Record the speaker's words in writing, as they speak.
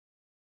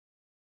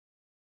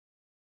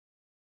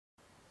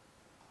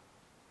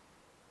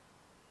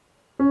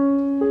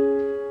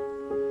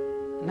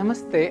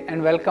Namaste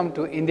and welcome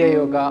to India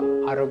Yoga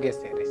Arogya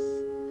series.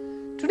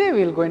 Today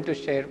we are going to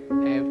share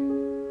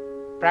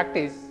a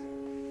practice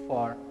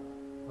for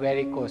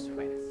varicose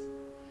veins.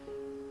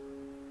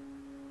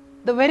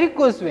 The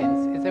varicose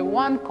veins is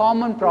one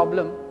common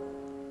problem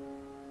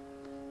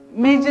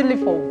majorly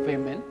for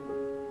women,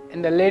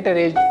 in the later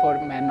age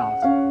for men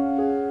also.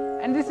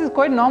 And this is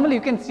quite normal, you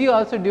can see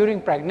also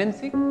during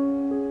pregnancy,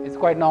 it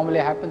quite normally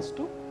happens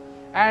too.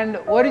 And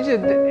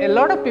a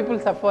lot of people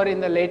suffer in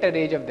the later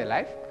age of their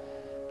life.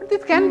 But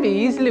this can be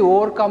easily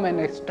overcome and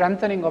a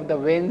strengthening of the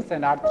veins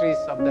and arteries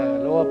of the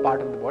lower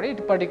part of the body.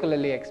 It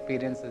particularly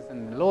experiences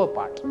in the lower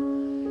part.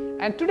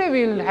 And today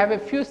we will have a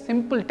few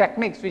simple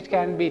techniques which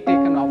can be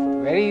taken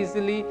off very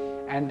easily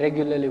and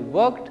regularly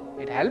worked.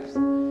 It helps.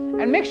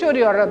 And make sure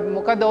your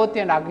Mukha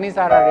Dhoti and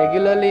Agnisara are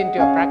regularly into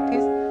your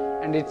practice,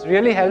 and it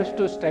really helps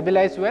to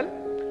stabilize well.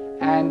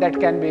 And that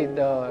can be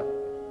the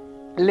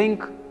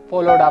link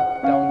followed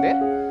up down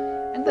there.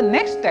 And the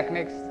next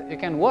techniques you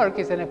can work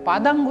is in a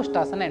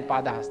Padangushtasana and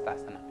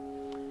Padahastasana.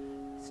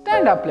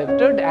 Stand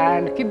uplifted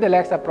and keep the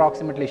legs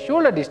approximately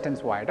shoulder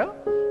distance wider.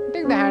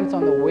 Take the hands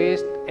on the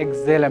waist,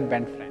 exhale and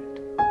bend front.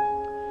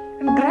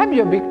 And grab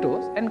your big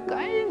toes and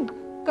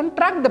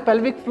contract the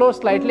pelvic floor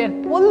slightly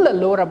and pull the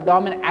lower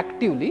abdomen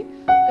actively.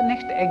 The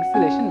next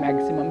exhalation,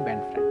 maximum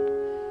bend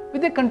front.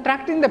 With the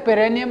contracting the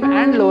perineum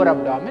and lower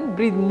abdomen,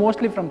 breathe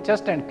mostly from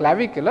chest and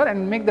clavicular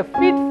and make the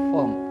feet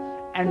firm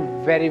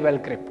and very well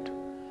gripped.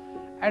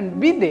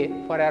 And be there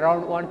for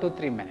around 1 to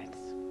 3 minutes.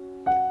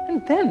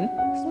 And then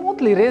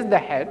smoothly raise the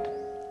head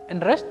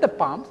and rest the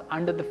palms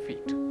under the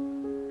feet.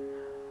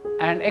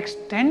 And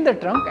extend the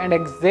trunk and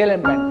exhale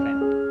and bend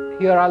front.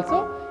 Here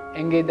also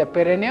engage the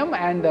perineum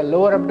and the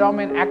lower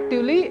abdomen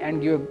actively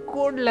and give a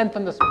good length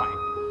on the spine.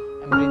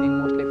 And breathing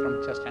mostly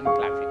from chest and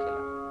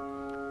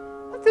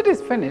clavicular. Once it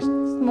is finished,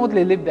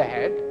 smoothly lift the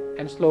head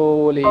and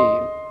slowly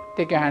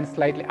take your hands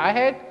slightly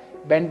ahead,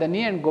 bend the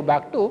knee and go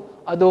back to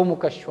Adho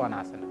Mukha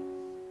Svanasana.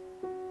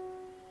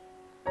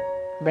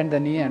 Bend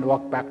the knee and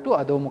walk back to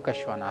Adho Mukha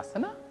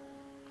Svanasana.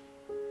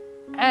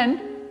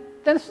 And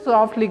then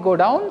softly go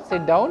down,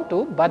 sit down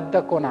to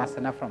Baddha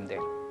Konasana from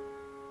there.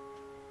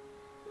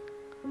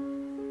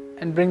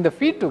 And bring the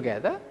feet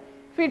together,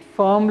 feet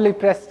firmly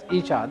press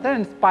each other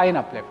and spine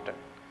uplifted.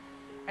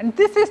 And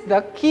this is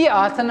the key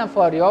asana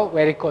for your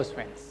varicose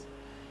veins.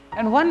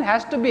 And one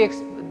has to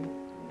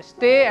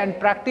stay and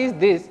practice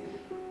this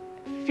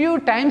few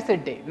times a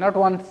day, not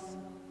once.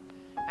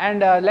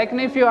 And like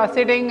if you are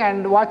sitting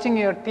and watching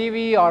your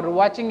TV or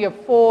watching your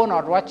phone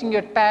or watching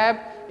your tab,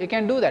 you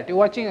can do that.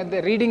 You're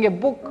reading a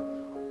book,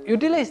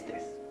 utilize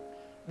this.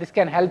 This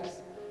can help.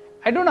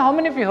 I don't know how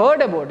many of you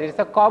heard about it. It's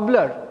a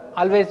cobbler,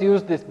 always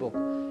use this book.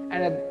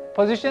 And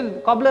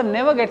cobbler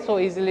never gets so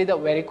easily the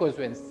varicose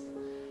veins.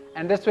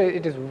 And that's why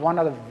it is one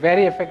of the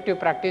very effective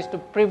practice to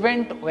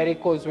prevent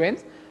varicose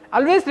veins.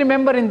 Always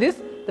remember in this,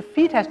 the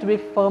feet has to be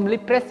firmly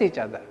press each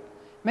other.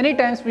 Many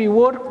times we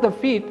work the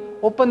feet,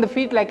 open the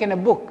feet like in a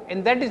book,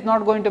 and that is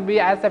not going to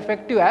be as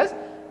effective as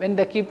when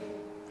they keep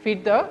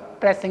feet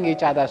pressing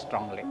each other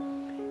strongly.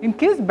 In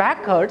case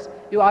back hurts,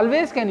 you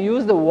always can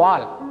use the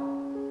wall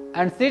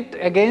and sit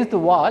against the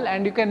wall,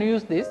 and you can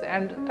use this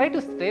and try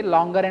to stay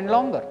longer and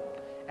longer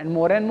and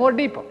more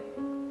deeper.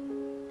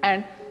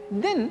 And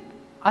then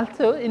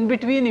also in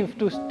between, if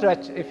to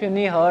stretch, if your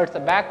knee hurts, the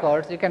back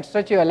hurts, you can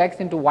stretch your legs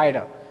into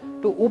wider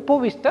to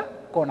Upavishta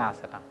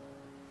Konasana.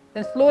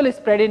 Then slowly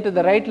spread into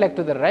the right leg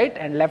to the right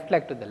and left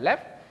leg to the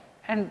left,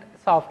 and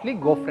softly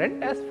go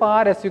front as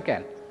far as you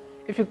can.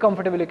 If you are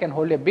comfortable, you can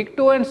hold your big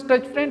toe and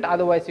stretch front,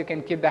 otherwise you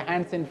can keep the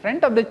hands in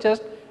front of the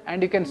chest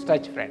and you can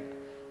stretch front.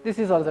 This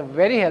is also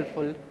very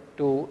helpful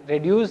to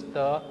reduce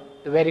the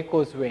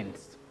varicose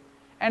veins.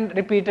 And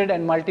repeated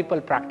and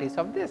multiple practice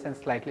of this and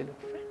slightly look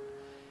front.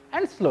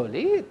 And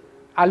slowly,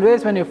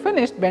 always when you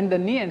finish, bend the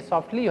knee and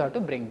softly you have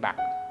to bring back.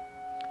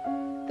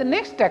 The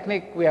next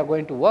technique we are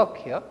going to work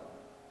here,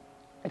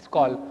 it's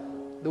called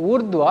the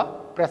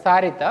Urdhva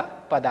Prasarita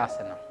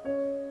Padasana.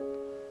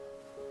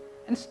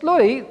 And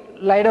slowly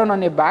lie down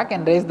on your back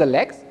and raise the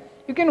legs.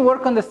 You can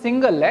work on the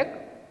single leg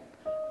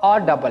or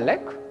double leg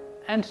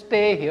and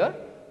stay here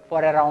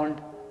for around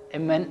a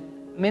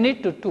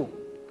minute to 2.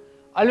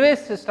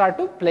 Always start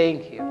to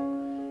playing here.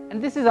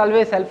 And this is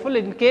always helpful.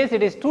 In case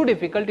it is too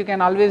difficult, you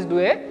can always do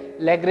a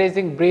leg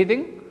raising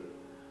breathing.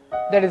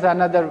 That is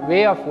another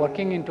way of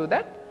working into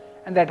that,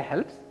 and that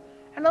helps.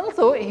 And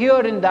also here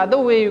in the other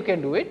way you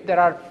can do it, there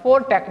are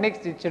 4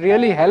 techniques which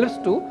really helps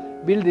to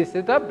build this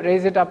up,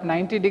 raise it up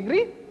 90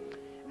 degree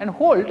and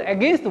hold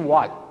against the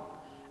wall.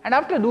 And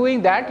after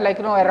doing that, like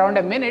around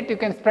a minute, you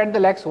can spread the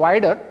legs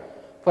wider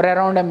for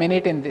around a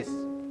minute in this.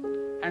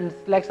 And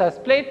legs are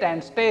split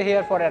and stay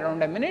here for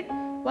around a minute.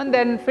 When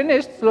then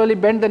finished, slowly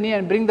bend the knee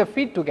and bring the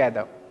feet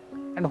together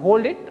and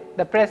hold it,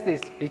 press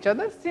each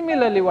other.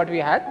 Similarly what we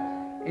had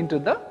into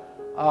the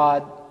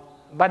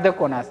Baddha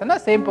Konasana,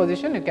 same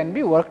position, you can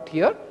be worked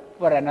here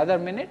for another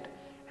minute,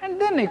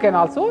 and then you can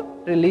also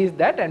release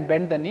that and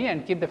bend the knee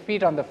and keep the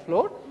feet on the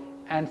floor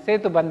and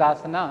Setu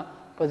Bandhasana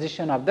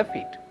position of the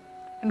feet.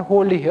 and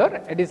hold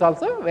here. It is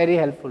also very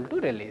helpful to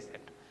release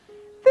it.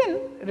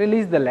 Then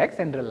release the legs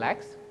and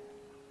relax,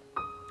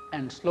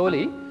 and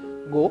slowly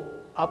go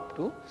up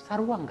to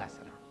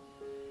Sarvangasana.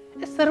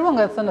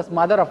 Sarvangasana is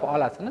mother of all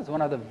asanas,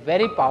 one of the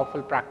very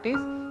powerful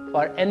practice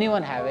for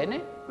anyone having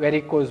a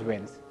varicose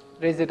veins.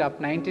 Raise it up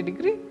 90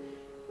 degree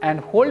and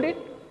hold it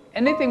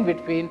anything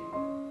between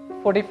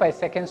 45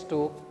 seconds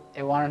to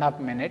a 1.5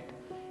 minute,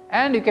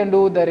 and you can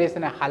do the raise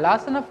in a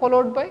halasana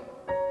followed by,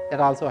 that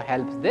also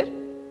helps there.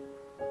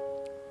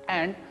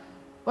 And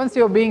once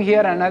you are being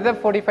here another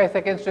 45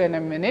 seconds to a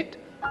minute,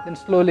 then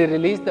slowly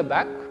release the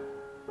back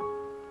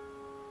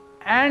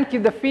and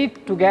keep the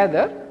feet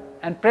together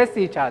and press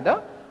each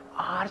other,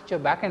 arch your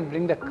back and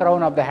bring the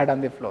crown of the head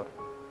on the floor.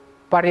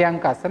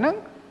 Paryankasana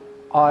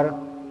or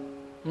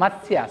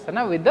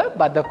Matsyasana with the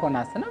Baddha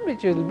Konasana,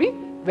 which will be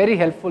very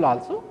helpful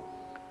also,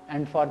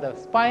 and for the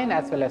spine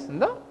as well as in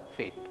the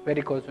feet.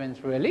 Varicose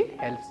veins really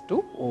helps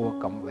to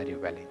overcome very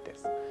well in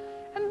this.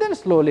 And then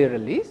slowly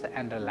release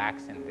and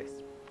relax in this.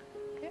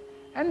 Okay.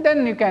 And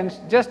then you can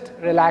just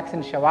relax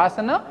in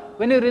Shavasana.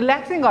 When you are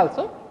relaxing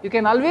also, you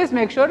can always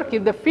make sure to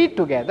keep the feet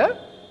together.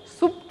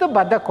 Supta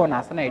Baddha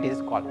Konasana it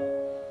is called.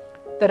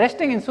 The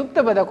resting in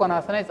Supta Baddha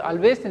Konasana is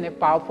always in a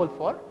powerful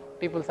for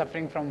people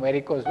suffering from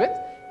varicose veins.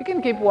 You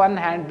can keep one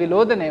hand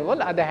below the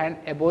navel, other hand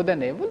above the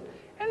navel,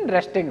 and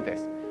resting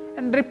this.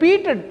 And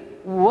repeated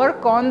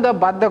work on the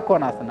Baddha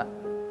Konasana.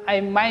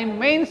 My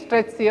main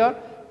stress here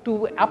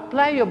to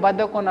apply your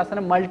Baddha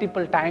Konasana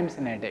multiple times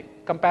in a day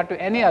compared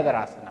to any other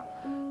asana.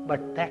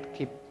 But that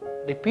keep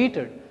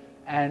repeated,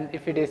 and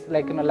if it is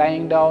like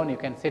lying down, you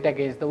can sit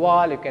against the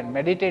wall, you can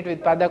meditate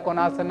with Baddha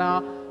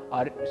Konasana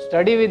or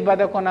study with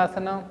Baddha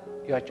Konasana,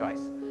 your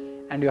choice.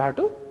 And you have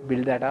to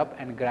build that up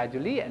and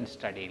gradually and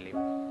steadily.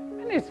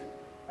 And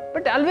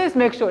but always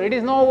make sure it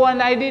is no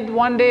one I did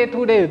 1 day,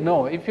 2 days.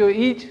 No, if you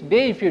each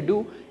day if you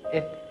do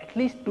at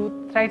least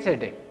 2 thrice a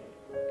day,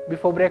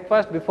 before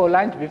breakfast, before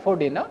lunch, before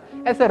dinner,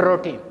 as a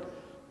routine.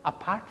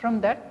 Apart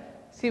from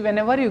that, see,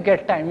 whenever you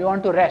get time, you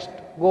want to rest,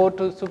 go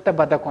to Supta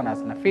Baddha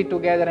Konasana, feet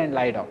together and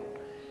lie down.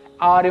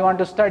 Or you want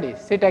to study,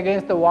 sit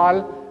against the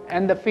wall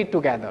and the feet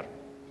together.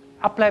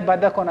 Apply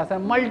Baddha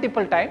Konasana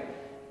multiple times.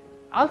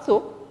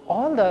 Also,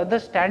 all the other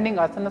standing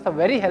asanas are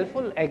very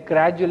helpful,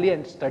 gradually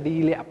and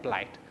steadily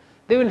applied.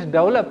 They will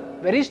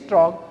develop very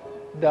strong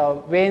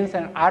the veins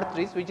and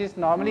arteries, which is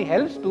normally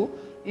helps to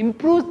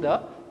improve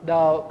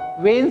the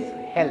veins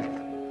health.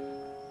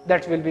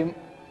 That will be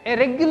a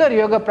regular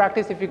yoga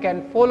practice. If you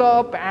can follow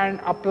up and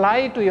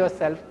apply to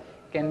yourself,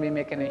 can be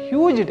making a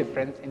huge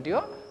difference into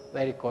your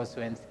varicose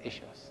veins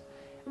issues.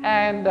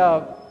 And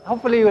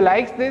hopefully you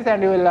like this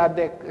and you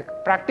will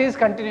practice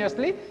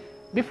continuously.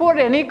 Before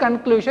any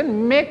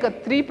conclusion, make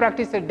 3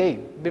 practice a day,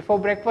 before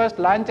breakfast,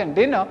 lunch and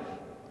dinner,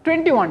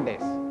 21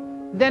 days.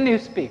 Then you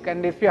speak,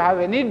 and if you have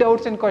any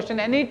doubts and question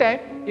anytime,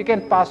 you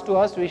can pass to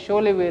us. We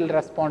surely will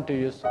respond to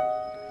you soon.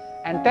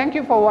 And thank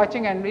you for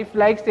watching, and if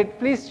likes it,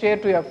 please share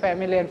to your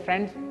family and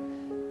friends.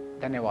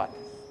 Dhanyavad.